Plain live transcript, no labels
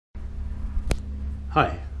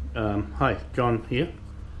Hi, John here.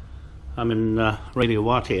 I'm in Radio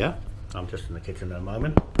Waatea. I'm just in the kitchen at the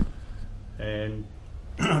moment, and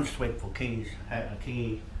I'm just waiting for Kingi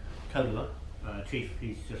Taurua, Chief.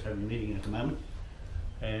 He's just having a meeting at the moment,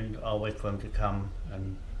 and I'll wait for him to come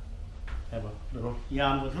and have a little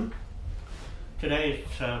yarn with him. Today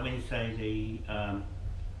is Wednesday, the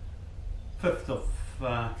 5th of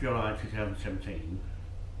July 2017.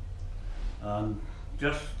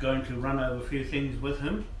 Just going to run over a few things with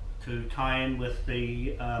him to tie in with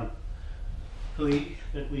the HUI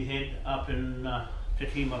that we had up in Te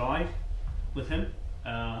Tii Marae with him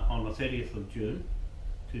on the 30th of June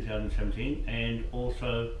 2017, and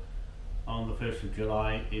also on the 1st of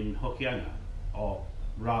July in Hokianga, or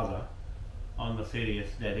rather on the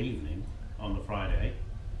 30th that evening, on the Friday.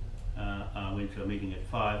 I went to a meeting at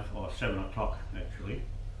 5 or 7 o'clock actually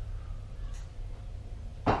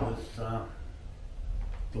with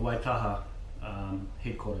the Waitaha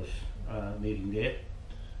Headquarters meeting there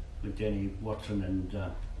with Danny Watson and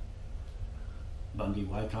Bundy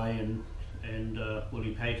Waitai and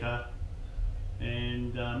Willie Pater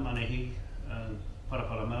and Manehi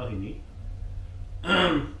Parapara Manukau.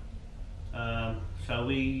 So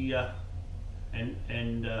we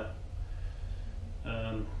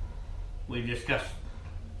we discussed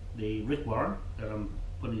the writ warrant that I'm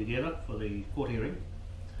putting together for the court hearing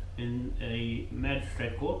in a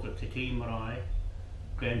magistrate court, the Te Tii Marae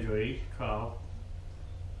Grand Jury Trial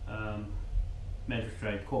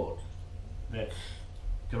Magistrate Court. That's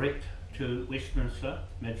direct to Westminster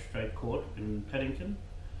Magistrate Court in Paddington,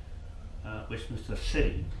 Westminster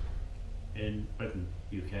City in Britain,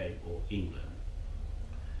 UK or England.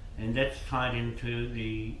 And that's tied into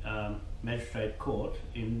the Magistrate Court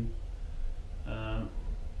in oh,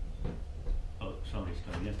 somebody's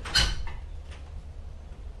coming in.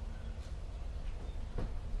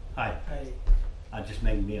 Hi. I just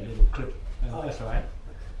made me a little clip. That's alright.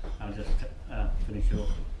 I'll just finish it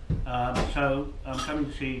off. So I'm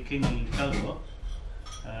coming to see Kingi Taurua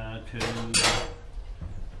to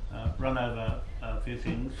run over a few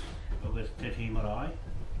things with Te Tii Marae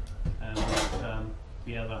and with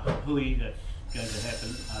the other HUI that's going to happen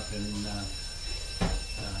up in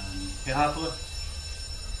Hapu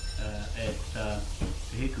at the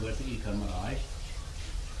Hika at the Hika Marae.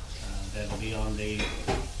 That'll be on the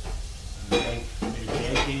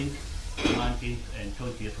 18th, 19th and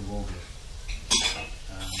 20th of August.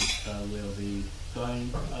 So we'll be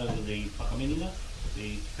going over the whakamininga,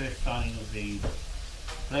 the first signing of the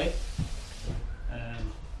flag,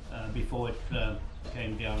 before it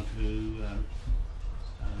came down to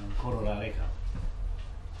Kororareka.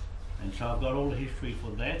 And so I've got all the history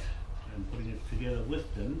for that and putting it together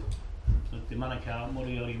with them, with the Manukau,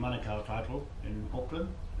 Moriori Manukau title in Auckland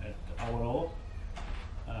at Awaroa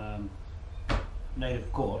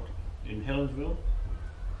Native Court in Helensville,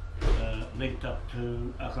 linked up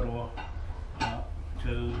to Akaroa,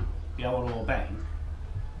 to the Awaroa Bank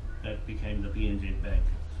that became the BNZ Bank.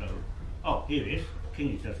 So, oh, here it is.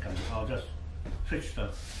 Kingi's just coming. I'll just switch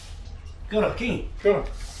the. Good on, Kingi. Sure.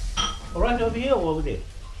 All right, over here or over there?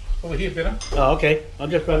 Over here, better. Oh, okay. I'm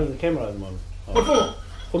just running the camera at the moment. Oh. What for?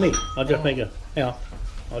 For me. I'll just make a. Hang on.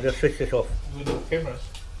 I'll just switch this off. With the cameras.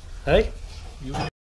 Hey? You